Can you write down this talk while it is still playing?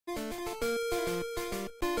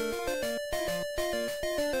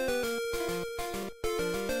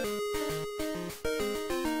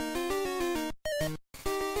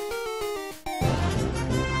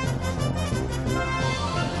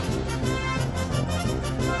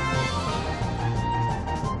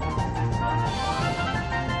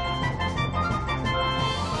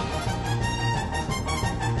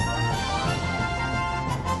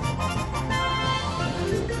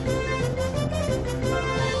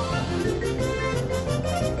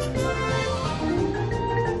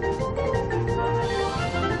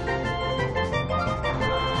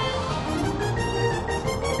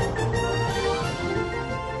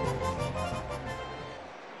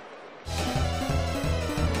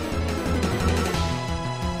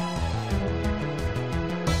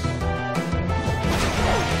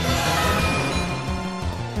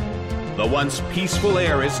The once peaceful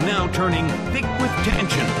air is now turning thick with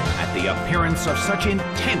tension at the appearance of such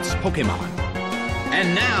intense Pokémon.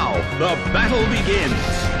 And now, the battle begins!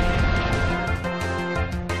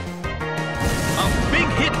 A big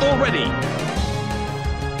hit already!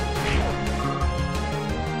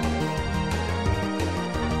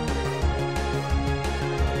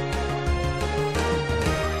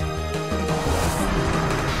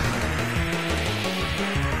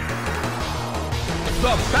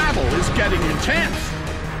 The battle is getting intense!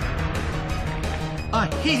 A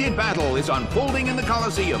heated battle is unfolding in the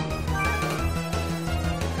Colosseum.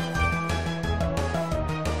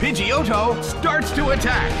 Pidgeotto starts to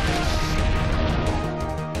attack.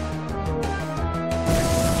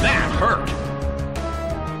 That hurt.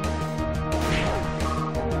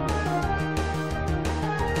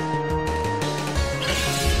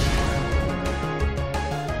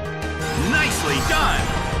 Nicely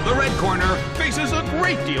done! The red corner faces a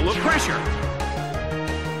great deal of pressure.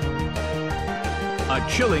 A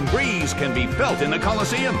chilling breeze can be felt in the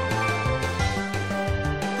Colosseum.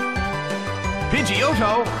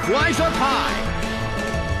 Pidgeotto flies up high.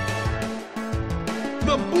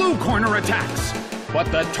 The blue corner attacks,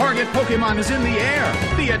 but the target Pokémon is in the air.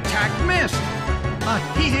 The attack missed. A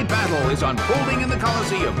heated battle is unfolding in the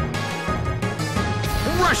Colosseum.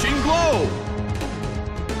 Rushing blow.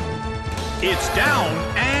 It's down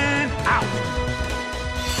and out.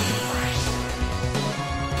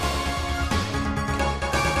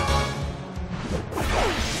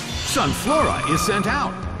 Sunflora is sent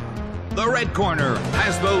out. The red corner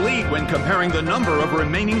has the lead when comparing the number of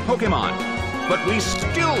remaining Pokémon, but we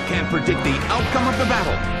still can't predict the outcome of the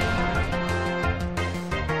battle.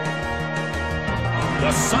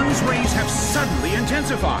 The sun's rays have suddenly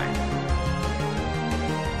intensified.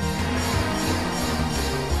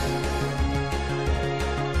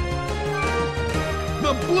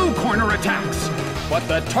 The blue corner attacks, but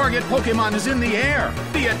the target Pokémon is in the air.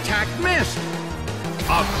 The attack missed.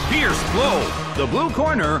 A fierce blow. The blue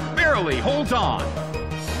corner barely holds on.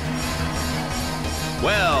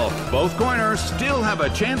 Well, both corners still have a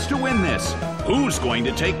chance to win this. Who's going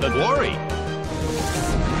to take the glory?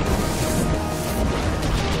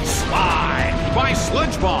 Slide by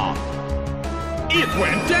Sludge Bomb. It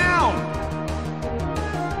went down.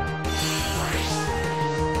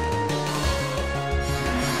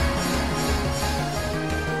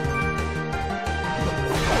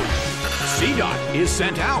 Seedot is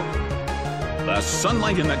sent out. The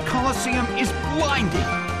sunlight in the Colosseum is blinding.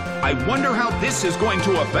 I wonder how this is going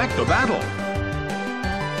to affect the battle.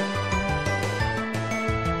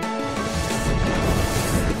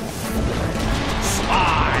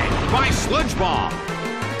 Slide by Sludge Bomb.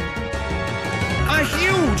 A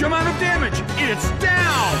huge amount of damage. It's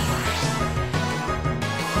down.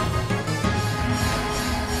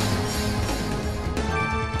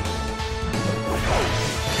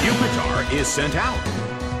 Pupitar is sent out.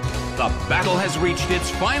 The battle has reached its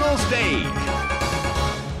final stage.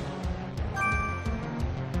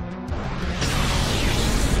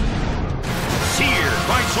 Seared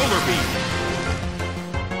by Solar Beam.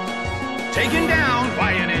 Taken down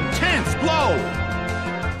by an intense blow.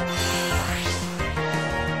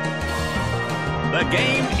 The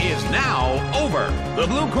game is now over. The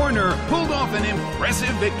blue corner pulled off an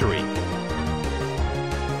impressive victory.